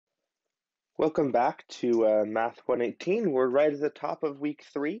Welcome back to Math 118. We're right at the top of week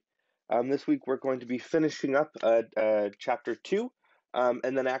 3. This week we're going to be finishing up chapter 2,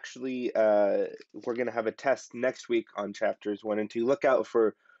 and then actually we're going to have a test next week on chapters 1 and 2. Look out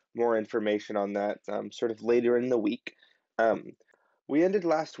for more information on that sort of later in the week. We ended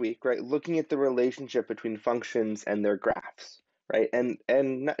last week, right, looking at the relationship between functions and their graphs, right? And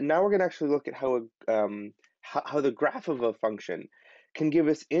now we're going to actually look at how the graph of a function can give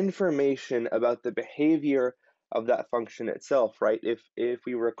us information about the behavior of that function itself, right? If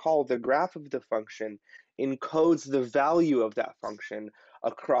we recall, the graph of the function encodes the value of that function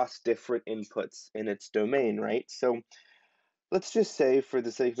across different inputs in its domain, right? So let's just say, for the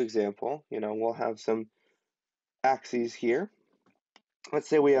sake of example, we'll have some axes here. Let's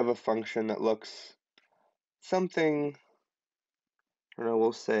say we have a function that looks something,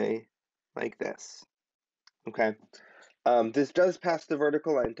 we'll say like this, okay? This does pass the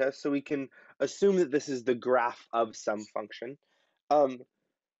vertical line test, so we can assume that this is the graph of some function. And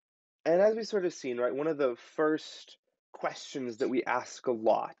as we sort of seen, right, one of the first questions that we ask a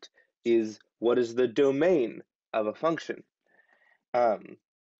lot is, what is the domain of a function? And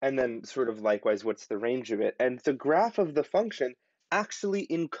then sort of likewise, what's the range of it? And the graph of the function actually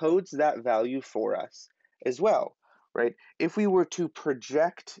encodes that value for us as well, right? If we were to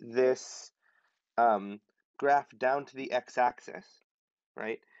project this graph down to the x-axis,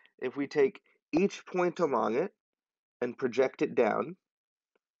 right? If we take each point along it and project it down,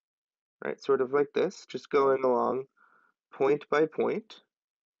 right, sort of like this, just going along point by point.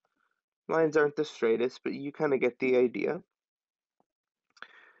 Lines aren't the straightest, but you kind of get the idea.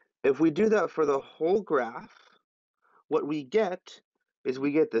 If we do that for the whole graph, what we get is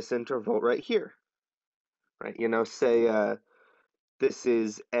we get this interval right here, right? Say this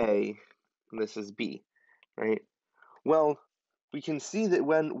is A and this is B, right? Well, we can see that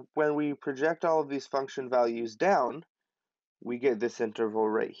when we project all of these function values down, we get this interval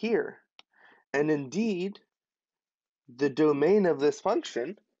right here. And indeed, the domain of this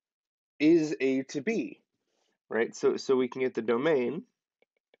function is A to B, right? So we can get the domain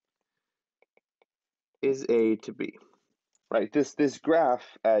is A to B, right? This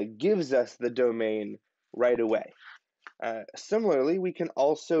graph gives us the domain right away. Similarly, we can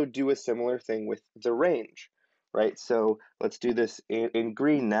also do a similar thing with the range, right? So let's do this in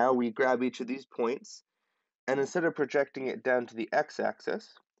green now. We grab each of these points, and instead of projecting it down to the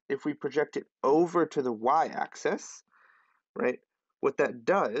x-axis, if we project it over to the y-axis, right, what that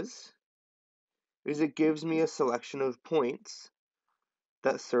does is it gives me a selection of points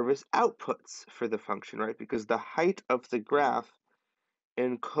that serve as outputs for the function, right? Because the height of the graph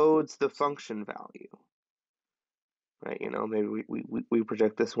encodes the function value, right? Maybe we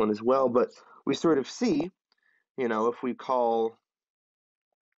project this one as well, but we sort of see, if we call,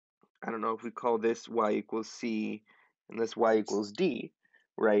 if we call this y equals c and this y equals d,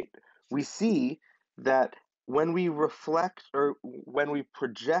 right? We see that when we reflect, or when we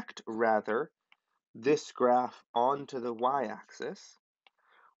project rather, this graph onto the y-axis,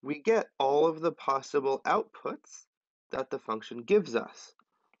 we get all of the possible outputs that the function gives us,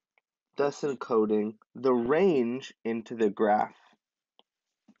 thus encoding the range into the graph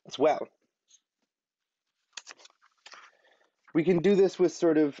as well. We can do this with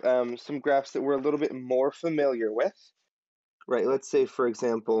sort of some graphs that we're a little bit more familiar with, right? Let's say, for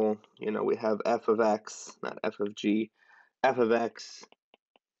example, we have f of x, not f of g. F of x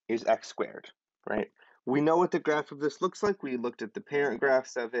is x squared, right? We know what the graph of this looks like. We looked at the parent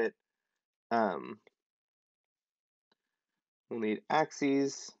graphs of it. We'll need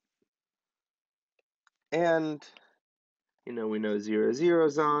axes, and we know 0, 0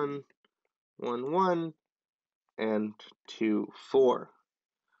 is on, 1, 1, and 2, 4.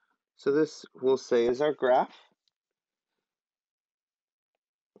 So this we'll say is our graph.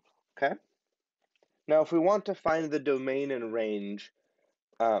 Okay. Now, if we want to find the domain and range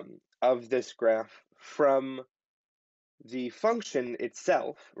of this graph from the function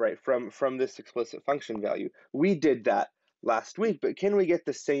itself, right, from this explicit function value, we did that last week, but can we get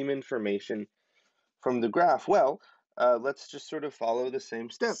the same information from the graph? Well, let's just sort of follow the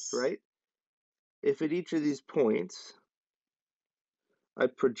same steps, right? If at each of these points I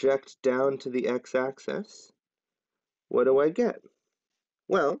project down to the x-axis, what do I get?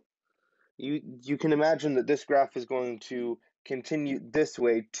 Well, you can imagine that this graph is going to continue this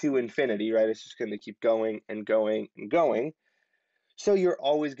way to infinity, right? It's just going to keep going and going and going. So you're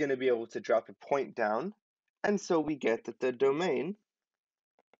always going to be able to drop a point down. And so we get that the domain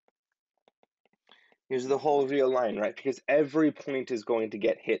is the whole real line, right? Because every point is going to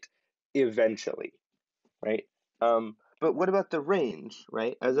get hit eventually, right? But what about the range,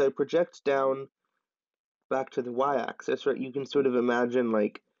 right? As I project down back to the y-axis, right, you can sort of imagine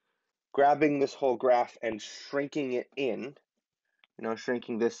like grabbing this whole graph and shrinking it in,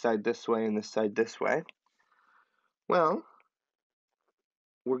 shrinking this side this way and this side this way. Well,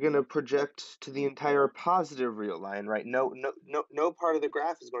 we're going to project to the entire positive real line, right? No part of the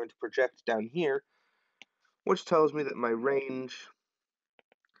graph is going to project down here, which tells me that my range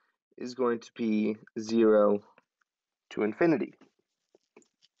is going to be 0 to infinity.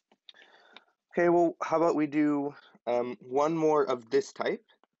 Okay, well, how about we do one more of this type?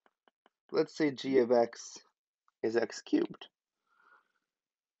 Let's say g of x is x cubed.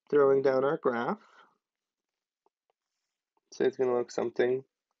 Throwing down our graph, so it's going to look something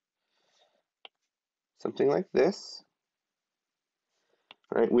like this.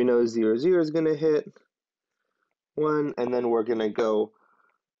 Right, we know 0, 0 is going to hit 1, and then we're going to go,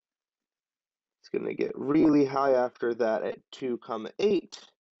 it's going to get really high after that at 2, 8,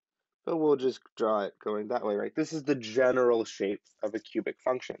 but we'll just draw it going that way, right? This is the general shape of a cubic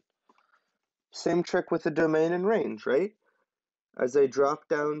function. Same trick with the domain and range, right? As I drop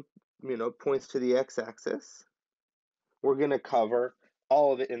down, points to the x-axis, we're going to cover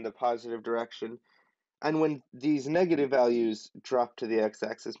all of it in the positive direction. And when these negative values drop to the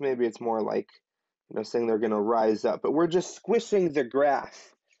x-axis, maybe it's more like, saying they're going to rise up. But we're just squishing the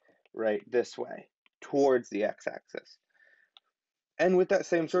graph, right, this way, towards the x-axis. And with that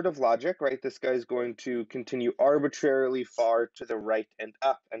same sort of logic, right, this guy's going to continue arbitrarily far to the right and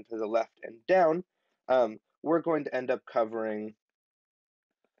up and to the left and down. We're going to end up covering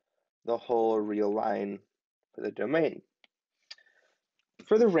the whole real line for the domain.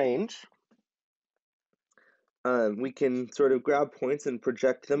 For the range, we can sort of grab points and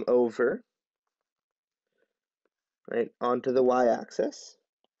project them over, right, onto the y-axis.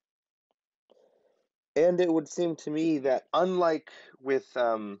 And it would seem to me that unlike with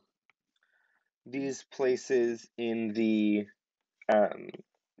these places in the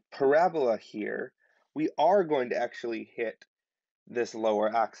parabola here, we are going to actually hit this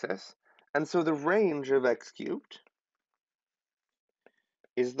lower axis. And so the range of x cubed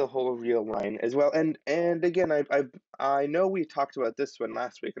is the whole real line as well. And again, I know we talked about this one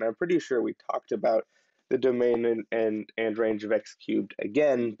last week, and I'm pretty sure we talked about the domain and range of x cubed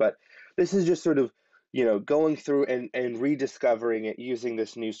again, but this is just sort of, going through and rediscovering it using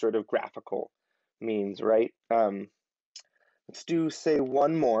this new sort of graphical means, right? Let's do, say,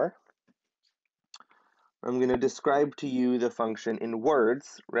 one more. I'm going to describe to you the function in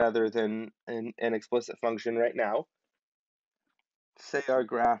words rather than an explicit function right now. Say our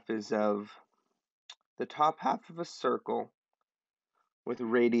graph is of the top half of a circle with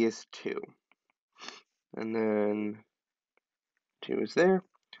radius 2. And then 2 is there.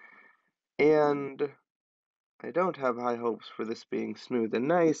 And I don't have high hopes for this being smooth and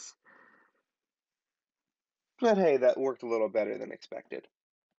nice. But hey, that worked a little better than expected.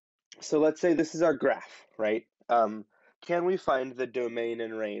 So let's say this is our graph, right? Can we find the domain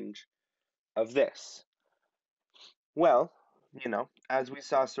and range of this? Well, as we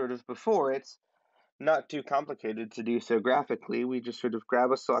saw sort of before, it's not too complicated to do so graphically. We just sort of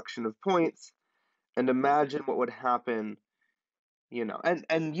grab a selection of points and imagine what would happen,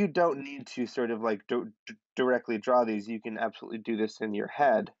 and you don't need to sort of like directly draw these. You can absolutely do this in your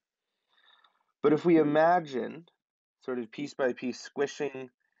head. But if we imagine sort of piece by piece squishing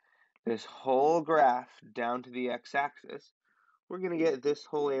this whole graph down to the x-axis, we're going to get this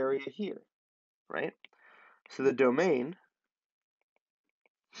whole area here, right? So the domain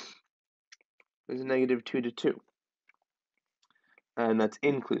is -2 to 2. And that's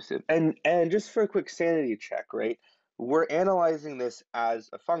inclusive. And just for a quick sanity check, right? We're analyzing this as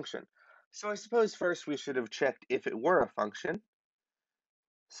a function. So I suppose first we should have checked if it were a function.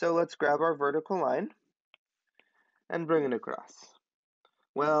 So let's grab our vertical line and bring it across.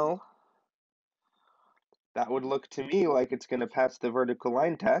 Well, that would look to me like it's going to pass the vertical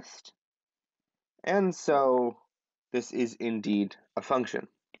line test. And so this is indeed a function.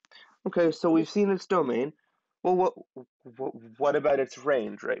 Okay, so we've seen its domain. Well, what about its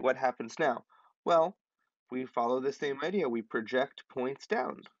range, right? What happens now? Well, we follow the same idea. We project points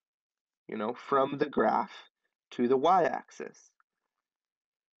down, from the graph to the y-axis.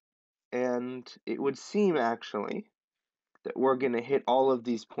 And it would seem, actually, that we're going to hit all of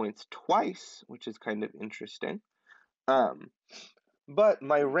these points twice, which is kind of interesting. But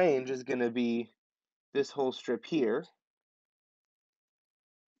my range is going to be this whole strip here.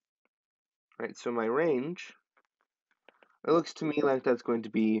 Right, so my range, it looks to me like that's going to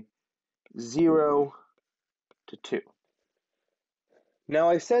be 0 to 2. Now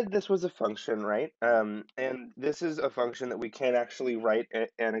I said this was a function, right? And this is a function that we can actually write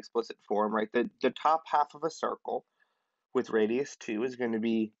an explicit form, right? The top half of a circle with radius 2 is going to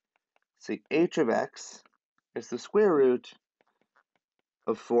be, say, h of x is the square root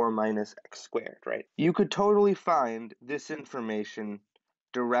of 4 minus x squared, right? You could totally find this information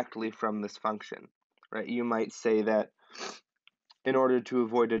directly from this function, right? You might say that in order to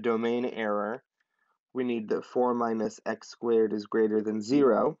avoid a domain error, we need that 4 minus x squared is greater than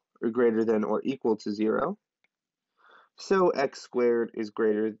 0, or greater than or equal to 0. So x squared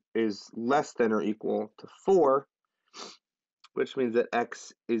is less than or equal to 4, which means that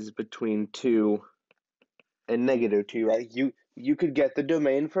x is between 2 and negative 2, right? You could get the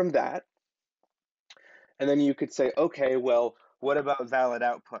domain from that, and then you could say, okay, well, what about valid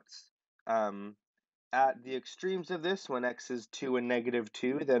outputs? At the extremes of this, when x is 2 and negative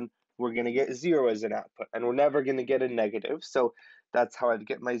 2, then we're going to get 0 as an output, and we're never going to get a negative, so that's how I'd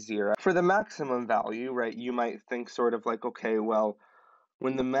get my 0. For the maximum value, right, you might think sort of like, okay, well,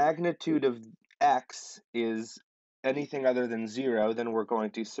 when the magnitude of x is anything other than 0, then we're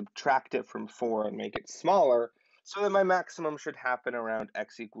going to subtract it from 4 and make it smaller, so that my maximum should happen around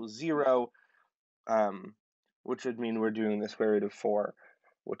x equals 0, which would mean we're doing the square root of 4,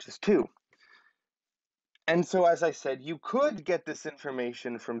 which is 2. And so, as I said, you could get this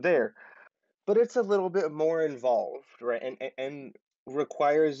information from there, but it's a little bit more involved, right? And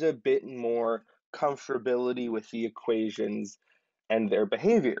requires a bit more comfortability with the equations and their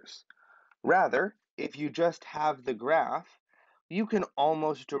behaviors. Rather, if you just have the graph, you can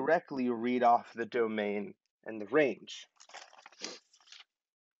almost directly read off the domain and the range.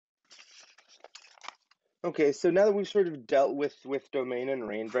 Okay, so now that we've sort of dealt with domain and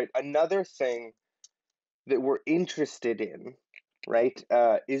range, right, another thing that we're interested in, right,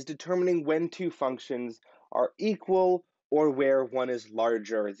 is determining when two functions are equal or where one is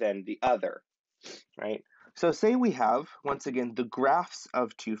larger than the other, right? So say we have, once again, the graphs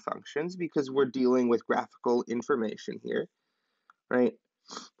of two functions, because we're dealing with graphical information here, right?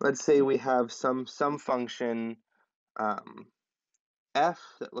 Let's say we have some function f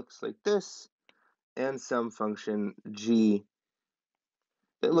that looks like this, and some function g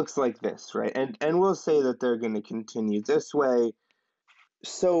that looks like this, right? And we'll say that they're going to continue this way.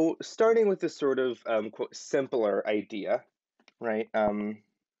 So starting with this sort of quote, simpler idea, right?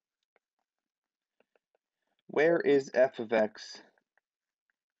 Where is f of x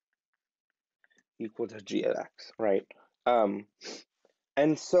equal to g of x, right?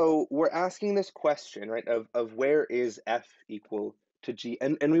 And so we're asking this question, right, of where is f equal to g,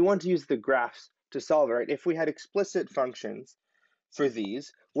 and we want to use the graphs to solve it, right? If we had explicit functions for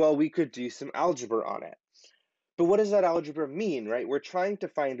these, well, we could do some algebra on it. But what does that algebra mean, right? We're trying to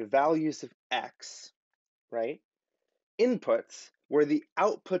find values of x, right? Inputs where the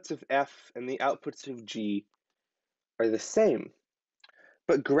outputs of f and the outputs of g are the same.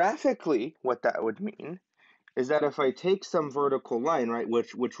 But graphically, what that would mean is that if I take some vertical line, right,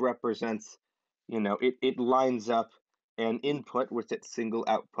 which represents, it lines up an input with its single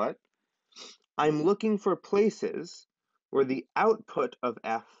output, I'm looking for places where the output of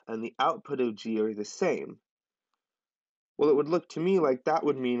f and the output of g are the same. Well, it would look to me like that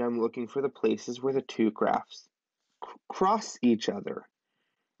would mean I'm looking for the places where the two graphs cross each other,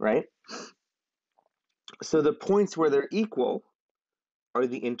 right? So the points where they're equal are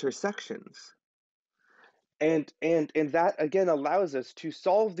the intersections. And that again allows us to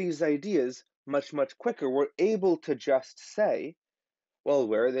solve these ideas much quicker. We're able to just say, well,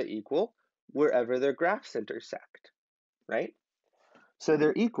 where are they equal? Wherever their graphs intersect, right? So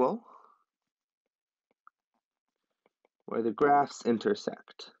they're equal where the graphs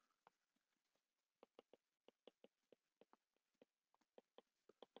intersect.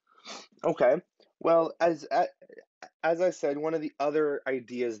 Okay, well, as I said, one of the other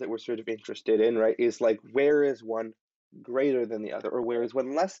ideas that we're sort of interested in, right, is like where is one greater than the other, or where is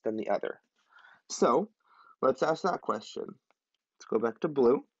one less than the other? So let's ask that question. Let's go back to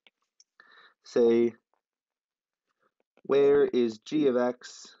blue. Say, where is g of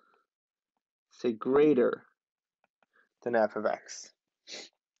x, say, greater than f of x?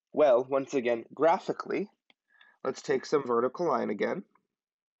 Well, once again, graphically, let's take some vertical line again.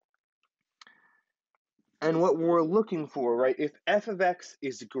 And what we're looking for, right, if f of x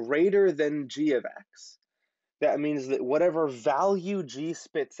is greater than g of x, that means that whatever value g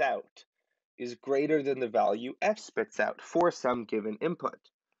spits out is greater than the value f spits out for some given input.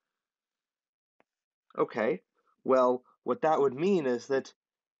 Okay, well, what that would mean is that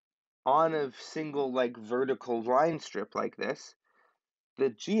on a single vertical line strip like this, the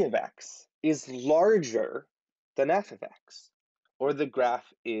g of x is larger than f of x. or the graph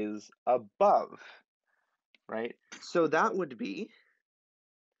is above, right? So that would be,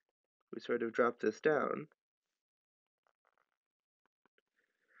 we sort of drop this down,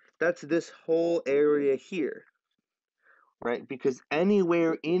 that's this whole area here, right? Because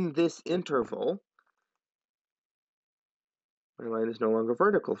anywhere in this interval, my line is no longer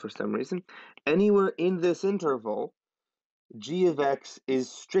vertical for some reason, anywhere in this interval, g of x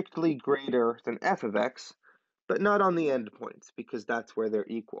is strictly greater than f of x, but not on the endpoints, because that's where they're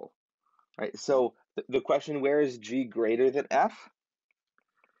equal, right? So the question, where is g greater than f?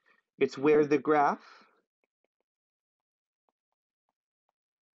 It's where the graph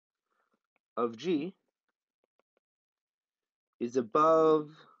of g is above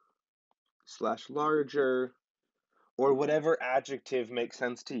 / larger, or whatever adjective makes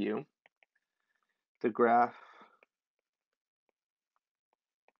sense to you, the graph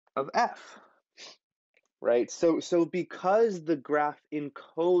of f, right? So because the graph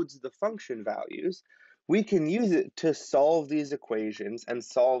encodes the function values, we can use it to solve these equations and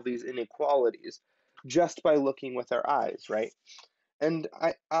solve these inequalities just by looking with our eyes, right? And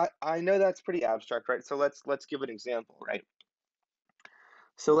I know that's pretty abstract, right? So let's give an example, right?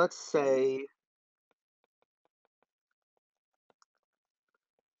 So let's say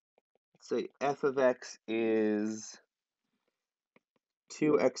f of x is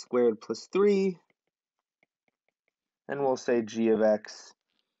 2x squared plus 3, and we'll say g of x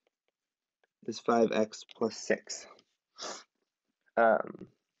is 5x plus 6. And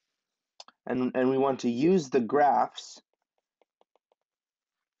we want to use the graphs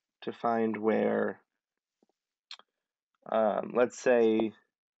to find where, let's say,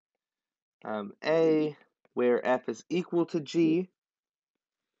 A, where f is equal to g,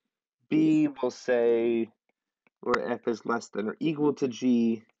 B, we'll say where f is less than or equal to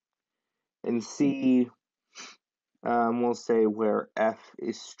g, and C, we'll say where f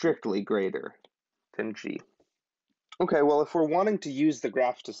is strictly greater than g. Okay, well, if we're wanting to use the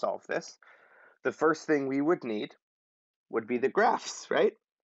graph to solve this, the first thing we would need would be the graphs, right?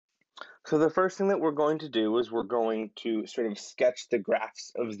 So the first thing that we're going to do is we're going to sort of sketch the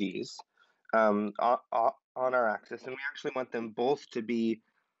graphs of these on our axis, and we actually want them both to be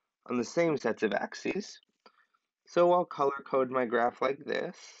on the same sets of axes. So I'll color code my graph like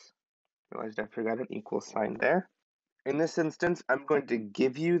this. Realized I forgot an equal sign there. In this instance, I'm going to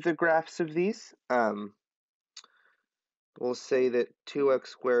give you the graphs of these. We'll say that 2x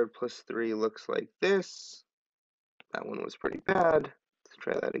squared plus 3 looks like this. That one was pretty bad. Let's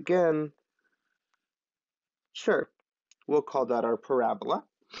try that again. Sure, we'll call that our parabola.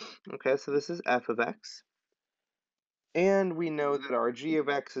 Okay, so this is f of x. And we know that our g of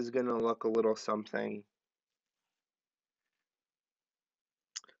x is going to look a little something,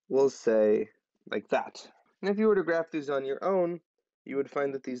 we'll say, like that. And if you were to graph these on your own, you would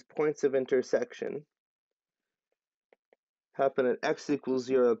find that these points of intersection happen at x equals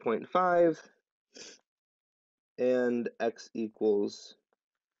 0.5 and x equals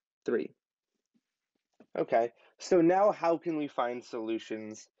 3. Okay, so now how can we find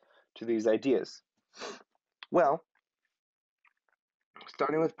solutions to these ideas? Well,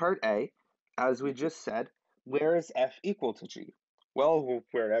 starting with part A, as we just said, where is f equal to g? Well,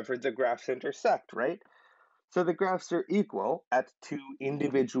 wherever the graphs intersect, right? So the graphs are equal at two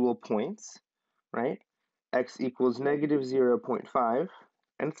individual points, right? X equals negative 0.5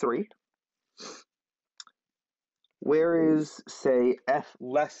 and 3. Where is, say, f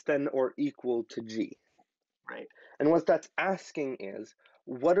less than or equal to g, right? And what that's asking is,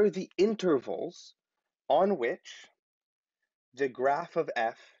 what are the intervals on which the graph of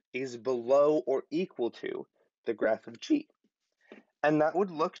f is below or equal to the graph of g? And that would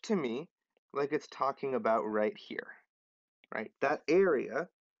look to me like it's talking about right here, right? That area,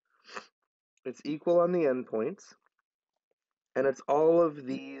 it's equal on the endpoints, and it's all of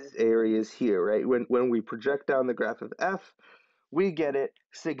these areas here, right? When we project down the graph of f, we get it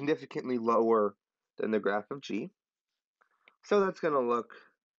significantly lower than the graph of g. So that's going to look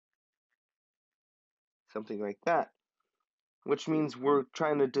something like that, which means we're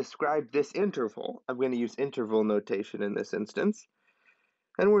trying to describe this interval. I'm going to use interval notation in this instance.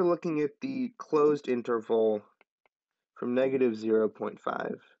 And we're looking at the closed interval from negative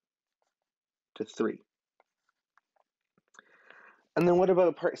 0.5 to 3. And then what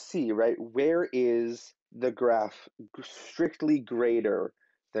about part C, right? Where is the graph strictly greater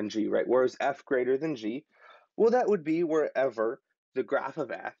than g, right? Where is f greater than g? Well, that would be wherever the graph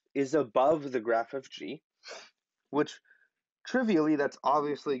of f is above the graph of g, which trivially, that's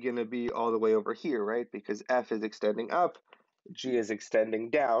obviously going to be all the way over here, right? Because f is extending up, g is extending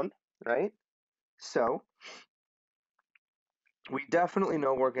down, right? So we definitely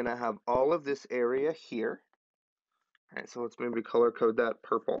know we're going to have all of this area here. All right, so let's maybe color code that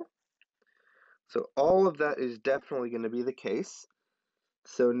purple. So all of that is definitely going to be the case.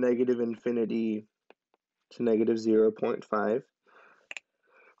 So negative infinity to negative 0.5.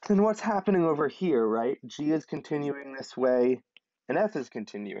 Then what's happening over here, right? G is continuing this way, and F is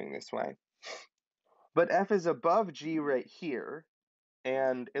continuing this way. But F is above G right here,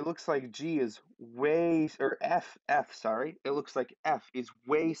 and it looks like G is way, or sorry, it looks like F is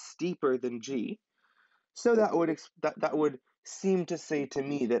way steeper than G. So that would seem to say to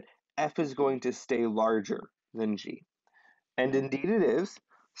me that F is going to stay larger than G. And indeed it is.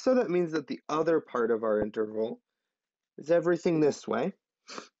 So that means that the other part of our interval is everything this way.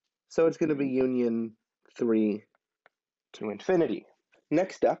 So it's going to be union 3 to infinity.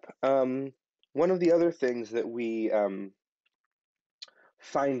 Next up, one of the other things that we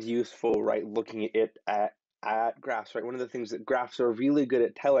find useful, right, looking at graphs, right, one of the things that graphs are really good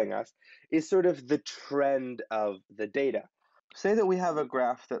at telling us is sort of the trend of the data. Say that we have a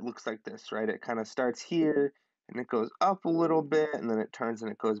graph that looks like this, right? It kind of starts here, and it goes up a little bit, and then it turns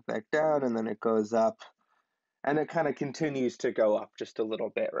and it goes back down, and then it goes up, and it kind of continues to go up just a little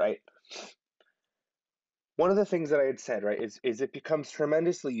bit, right? One of the things that I had said, right, is it becomes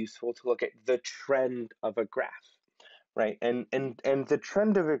tremendously useful to look at the trend of a graph, right? And the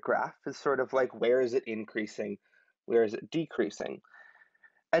trend of a graph is sort of like, where is it increasing, where is it decreasing?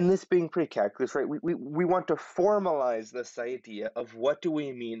 And this being pre-calculus, right, we want to formalize this idea of what do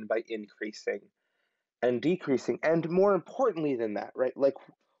we mean by increasing and decreasing, and more importantly than that, right, like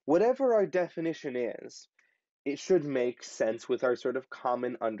whatever our definition is, it should make sense with our sort of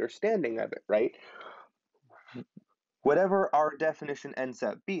common understanding of it, right? Whatever our definition ends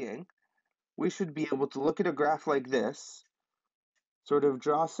up being, we should be able to look at a graph like this, sort of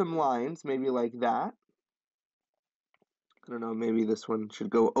draw some lines, maybe like that. I don't know, maybe this one should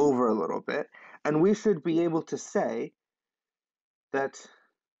go over a little bit. And we should be able to say that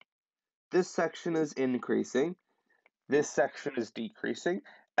this section is increasing, this section is decreasing,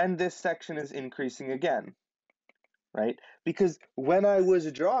 and this section is increasing again, right? Because when I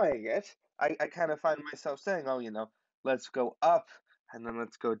was drawing it, I kind of find myself saying, oh, let's go up, and then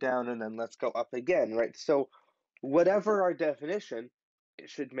let's go down, and then let's go up again, right? So whatever our definition, it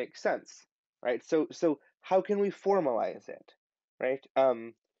should make sense, right? So how can we formalize it, right?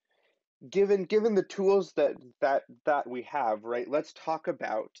 Given the tools that we have, right? Let's talk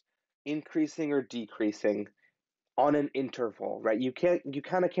about increasing or decreasing on an interval, right? You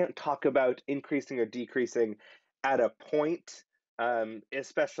kind of can't talk about increasing or decreasing at a point,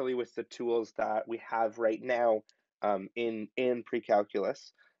 especially with the tools that we have right now in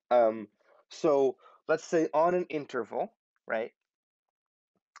pre-calculus. So let's say on an interval, right?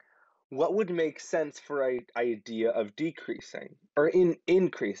 What would make sense for an idea of decreasing or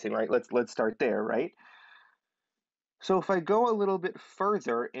increasing, right? Let's start there, right? So if I go a little bit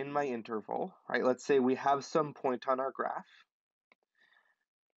further in my interval, right? Let's say we have some point on our graph.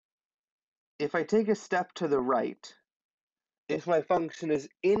 If I take a step to the right, if my function is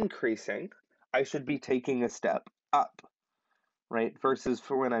increasing, I should be taking a step up, right? Versus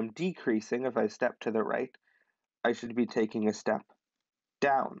for when I'm decreasing, if I step to the right, I should be taking a step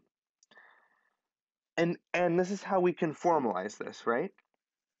down. And this is how we can formalize this, right?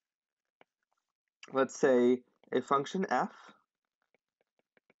 Let's say a function f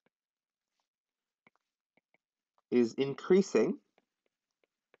is increasing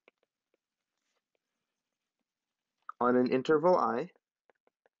on an interval I,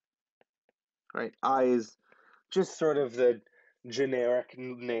 right? I is just sort of the generic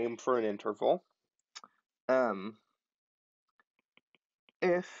name for an interval.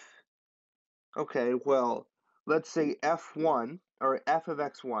 If, okay, well, let's say f1, or f of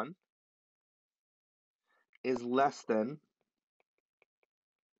x1, is less than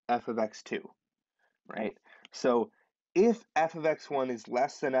f of x2, right? So if f of x1 is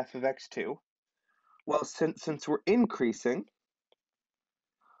less than f of x2, well, since we're increasing,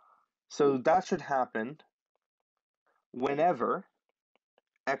 so that should happen whenever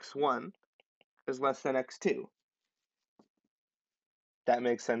x1 is less than x2. That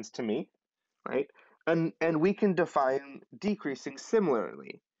makes sense to me, right? And we can define decreasing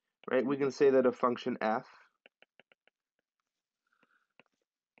similarly, right? We can say that a function f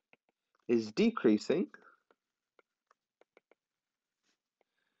is decreasing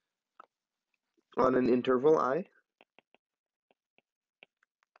on an interval I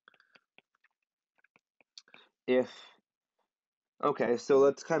if, okay, so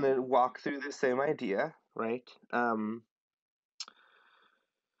let's kind of walk through the same idea, right?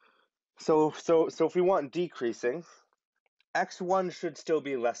 So if we want decreasing, x1 should still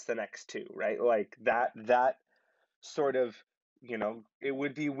be less than x2, right? Like that sort of, it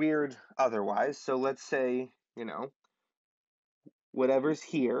would be weird otherwise. So let's say, whatever's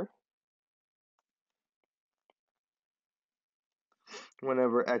here,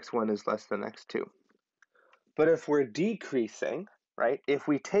 whenever x1 is less than x2. But if we're decreasing, right, if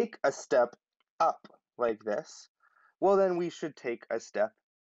we take a step up like this, well, then we should take a step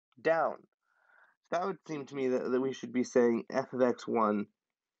down. That would seem to me that we should be saying f of x1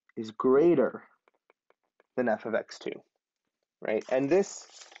 is greater than f of x2, right? And this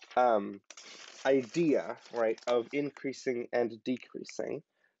idea, right, of increasing and decreasing,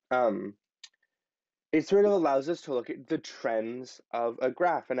 it sort of allows us to look at the trends of a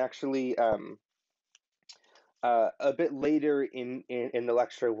graph. And actually, a bit later in the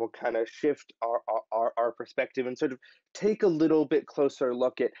lecture, we'll kind of shift our perspective and sort of take a little bit closer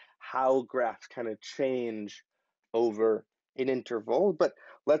look at how graphs kind of change over an interval. But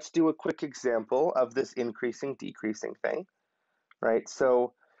let's do a quick example of this increasing, decreasing thing, right?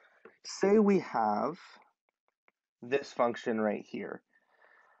 So say we have this function right here.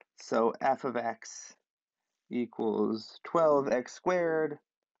 So f of x equals 12x squared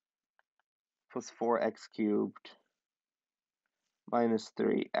plus 4x cubed minus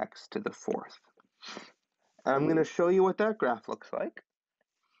 3x to the fourth. And I'm going to show you what that graph looks like.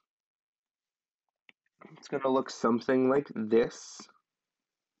 It's going to look something like this.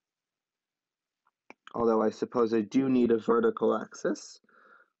 Although I suppose I do need a vertical axis,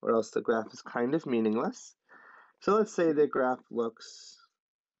 or else the graph is kind of meaningless. So let's say the graph looks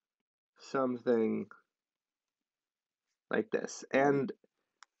something like this. And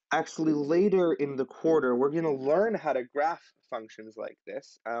actually later in the quarter, we're going to learn how to graph functions like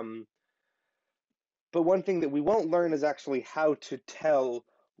this. But one thing that we won't learn is actually how to tell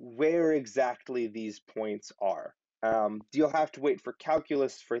where exactly these points are. You'll have to wait for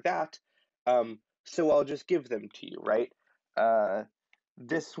calculus for that, so I'll just give them to you, right?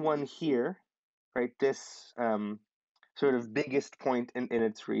 This one here, right, this sort of biggest point in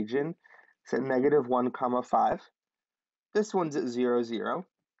its region, it's at negative 1 comma 5. This one's at 0, 0.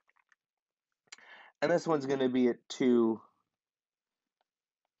 And this one's going to be at 2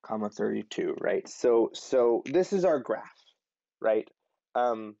 comma 32, right? So this is our graph, right?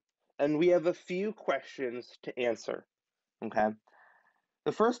 And we have a few questions to answer, okay?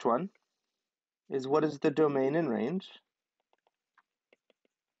 The first one is, what is the domain and range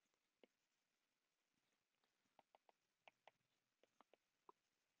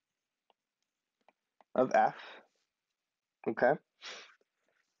of f, okay?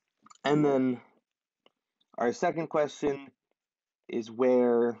 And then our second question is,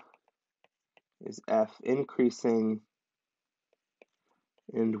 where is f increasing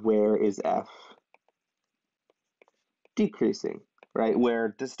and where is f decreasing, right?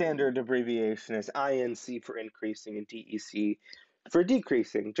 Where the standard abbreviation is INC for increasing and DEC for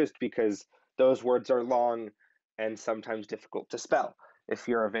decreasing, just because those words are long and sometimes difficult to spell if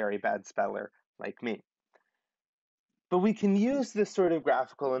you're a very bad speller like me. But we can use this sort of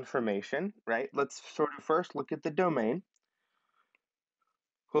graphical information, right? Let's sort of first look at the domain.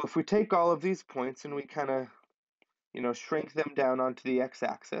 Well, if we take all of these points and we kind of, shrink them down onto the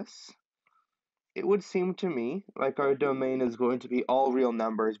x-axis, it would seem to me like our domain is going to be all real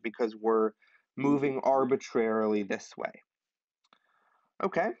numbers because we're moving arbitrarily this way.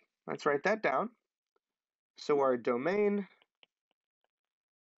 Okay, let's write that down. So our domain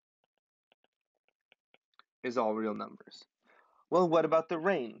is all real numbers. Well, what about the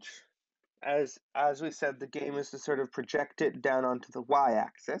range? As we said, the game is to sort of project it down onto the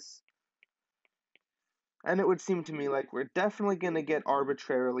y-axis. And it would seem to me like we're definitely going to get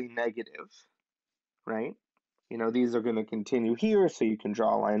arbitrarily negative, right? These are going to continue here, so you can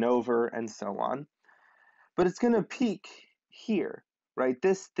draw a line over and so on. But it's going to peak here, right?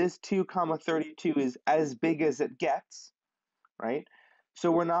 This 2 comma 32 is as big as it gets, right?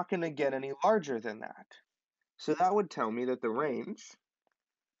 So we're not going to get any larger than that. So that would tell me that the range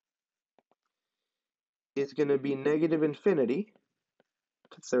is going to be negative infinity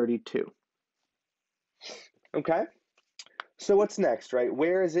to 32. Okay? So what's next, right?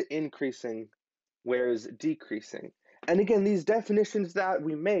 Where is it increasing? Where is it decreasing? And again, these definitions that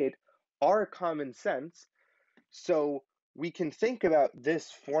we made are common sense, so we can think about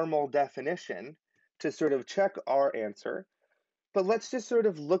this formal definition to sort of check our answer, but let's just sort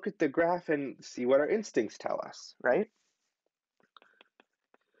of look at the graph and see what our instincts tell us, right?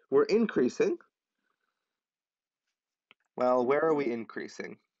 We're increasing. Well, where are we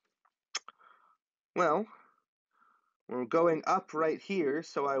increasing? Well, we're going up right here,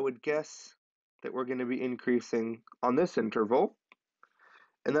 so I would guess that we're going to be increasing on this interval,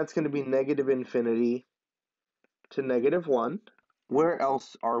 and that's going to be negative infinity to negative 1. Where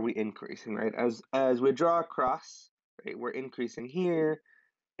else are we increasing, right? As we draw across, right, we're increasing here,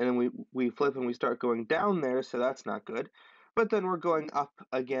 and then we flip and we start going down there, so that's not good. But then we're going up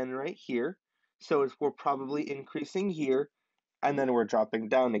again right here, so we're probably increasing here, and then we're dropping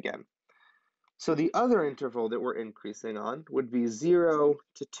down again. So the other interval that we're increasing on would be 0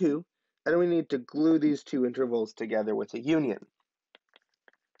 to 2, and we need to glue these two intervals together with a union.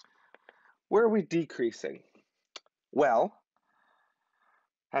 Where are we decreasing? Well,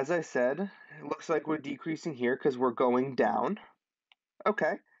 as I said, it looks like we're decreasing here because we're going down.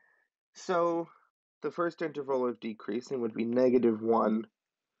 Okay, so the first interval of decreasing would be negative 1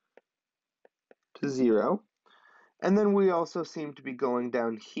 to 0. And then we also seem to be going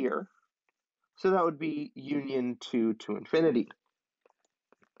down here. So that would be union 2 to infinity.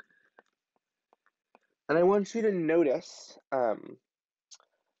 And I want you to notice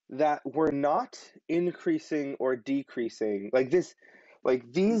that we're not increasing or decreasing. Like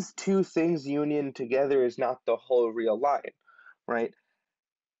these two things union together is not the whole real line, right?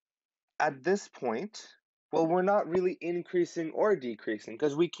 At this point, well, we're not really increasing or decreasing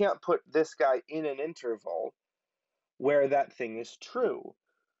because we can't put this guy in an interval where that thing is true.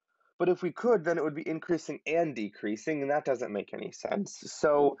 But if we could, then it would be increasing and decreasing, and that doesn't make any sense.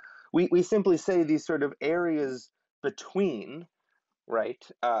 So we simply say these sort of areas between, right?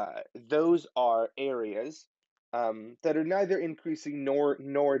 Those are areas that are neither increasing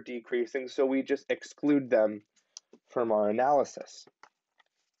nor decreasing, so we just exclude them from our analysis.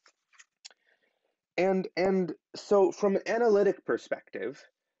 And so from an analytic perspective,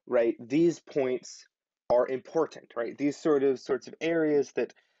 right, these points are important, right? These sorts of areas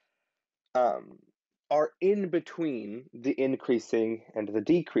that are in between the increasing and the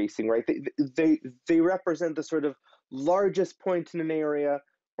decreasing, right? They represent the sort of largest point in an area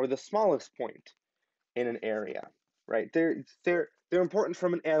or the smallest point in an area, right? They're important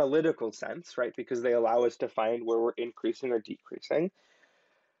from an analytical sense, right? Because they allow us to find where we're increasing or decreasing.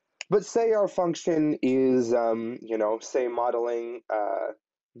 But say our function is, say modeling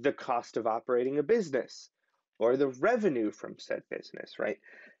the cost of operating a business or the revenue from said business, right?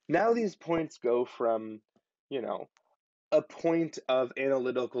 Now these points go from, a point of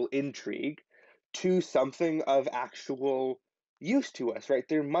analytical intrigue to something of actual use to us, right?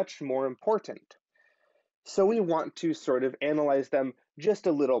 They're much more important. So we want to sort of analyze them just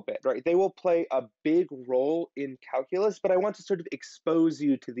a little bit, right? They will play a big role in calculus, but I want to sort of expose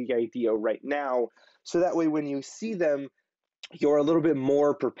you to the idea right now, so that way when you see them, you're a little bit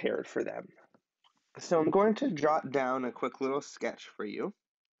more prepared for them. So I'm going to jot down a quick little sketch for you,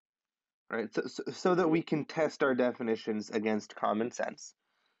 right? So that we can test our definitions against common sense.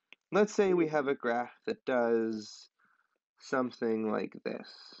 Let's say we have a graph that does something like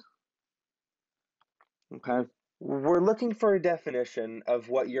this, okay? We're looking for a definition of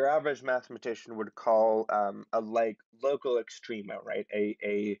what your average mathematician would call a local extrema, right?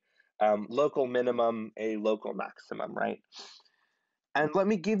 A local minimum, a local maximum, right? And let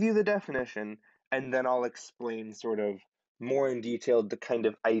me give you the definition, and then I'll explain sort of more in detail the kind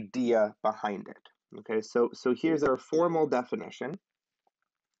of idea behind it. Okay, so here's our formal definition.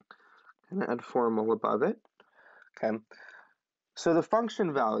 I'm gonna add formal above it. Okay, so the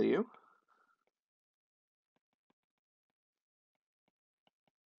function value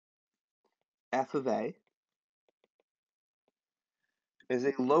f of a is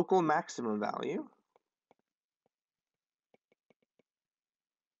a local maximum value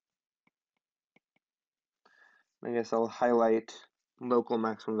I guess I'll highlight local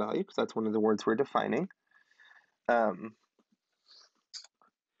maximum value because that's one of the words we're defining.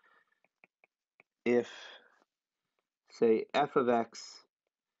 If, say, f of x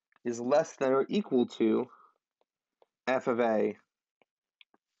is less than or equal to f of a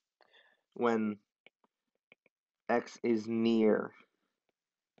when x is near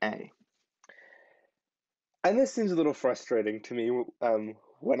a. And this seems a little frustrating to me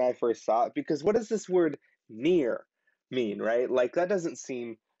when I first saw it, because what does this word near mean, right? Like, that doesn't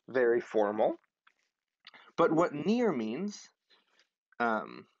seem very formal. But what near means,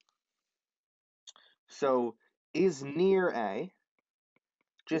 so is near a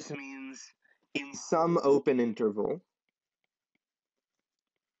just means in some open interval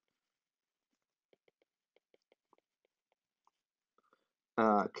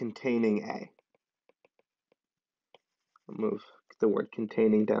containing a. I'll move the word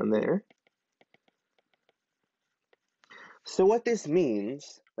containing down there. So what this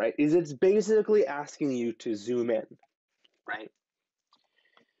means, right, is it's basically asking you to zoom in, right?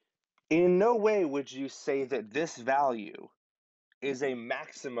 in no way would you say that this value is a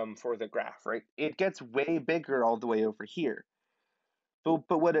maximum for the graph, right? It gets way bigger all the way over here.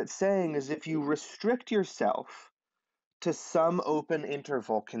 But what it's saying is if you restrict yourself to some open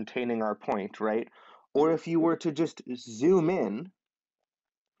interval containing our point, right? Or if you were to just zoom in,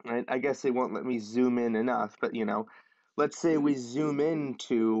 right? I guess they won't let me zoom in enough, but let's say we zoom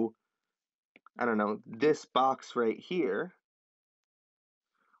into, I don't know, this box right here.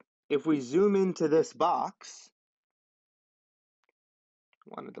 If we zoom into this box,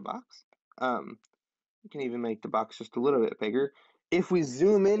 wanted the box, you can even make the box just a little bit bigger. If we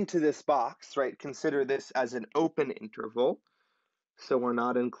zoom into this box, right, consider this as an open interval, so we're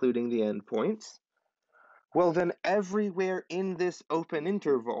not including the endpoints. Well, then everywhere in this open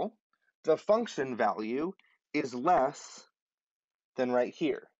interval, the function value is less than right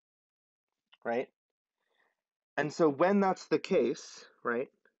here, right? And so when that's the case, right,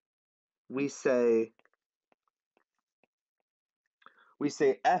 we say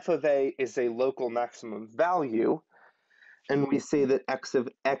f of a is a local maximum value, and we say that x of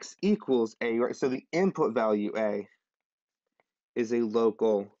x equals a, right? So the input value a is a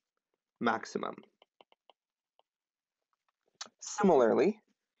local maximum. Similarly,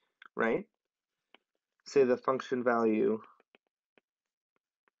 right, say the function value,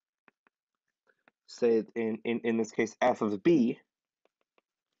 say in this case f of b,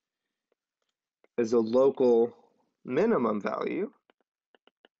 is a local minimum value.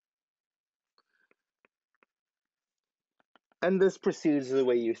 And this proceeds the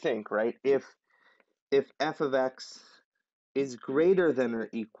way you think, right? If f of x is greater than or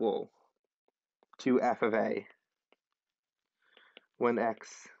equal to f of a when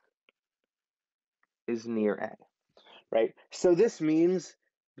x is near a, right? So this means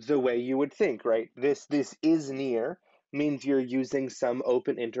the way you would think, right? This is near means you're using some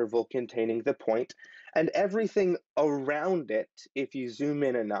open interval containing the point, and everything around it, if you zoom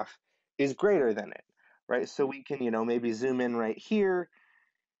in enough, is greater than it, right? So we can, maybe zoom in right here,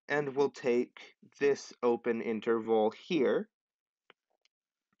 and we'll take this open interval here,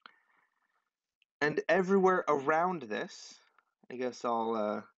 and everywhere around this, I guess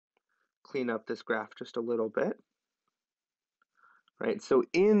I'll clean up this graph just a little bit, right? So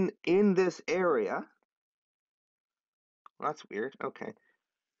in this area, well, that's weird. Okay,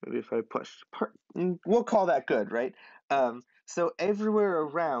 maybe if I push part, we'll call that good, right? So everywhere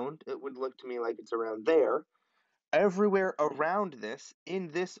around, it would look to me like it's around there. Everywhere around this, in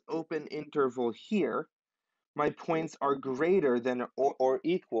this open interval here, my points are greater than or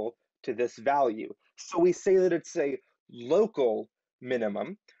equal to this value. So we say that it's a local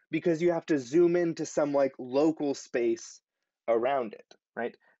minimum because you have to zoom into some like local space around it,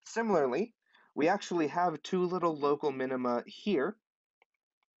 right? Similarly, we actually have two little local minima here,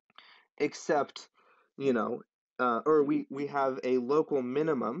 except, or we have a local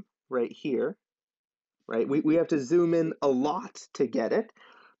minimum right here, right? We have to zoom in a lot to get it,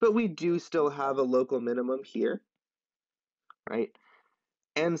 but we do still have a local minimum here, right?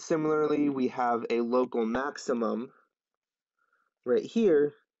 And similarly, we have a local maximum right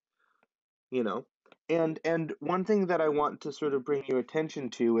here, and one thing that I want to sort of bring your attention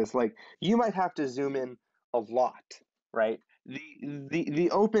to is like you might have to zoom in a lot, right? The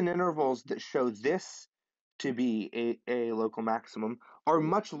open intervals that show this to be a local maximum are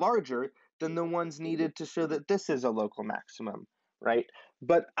much larger than the ones needed to show that this is a local maximum, right?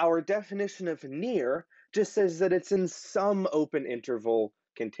 But our definition of near just says that it's in some open interval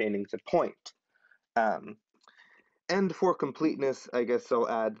containing the point. And for completeness, I guess I'll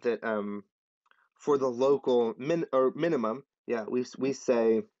add that for the local minimum, yeah, we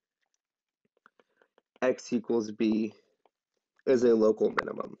say x equals b is a local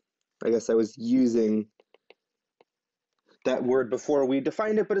minimum. I guess I was using that word before we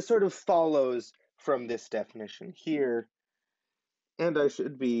defined it, but it sort of follows from this definition here. And I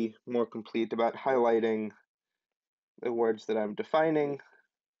should be more complete about highlighting the words that I'm defining.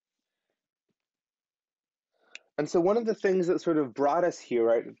 And so one of the things that sort of brought us here,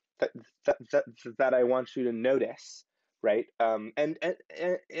 right, that I want you to notice, right,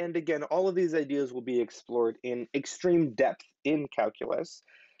 and again, all of these ideas will be explored in extreme depth in calculus,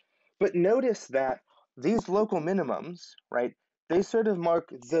 but notice that these local minimums, right, they sort of mark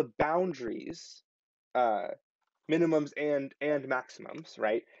the boundaries, minimums and maximums,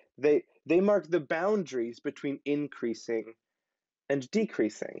 right? They mark the boundaries between increasing and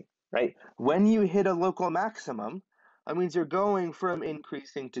decreasing, right? When you hit a local maximum, that means you're going from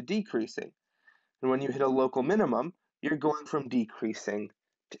increasing to decreasing. And when you hit a local minimum, you're going from decreasing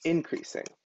to increasing.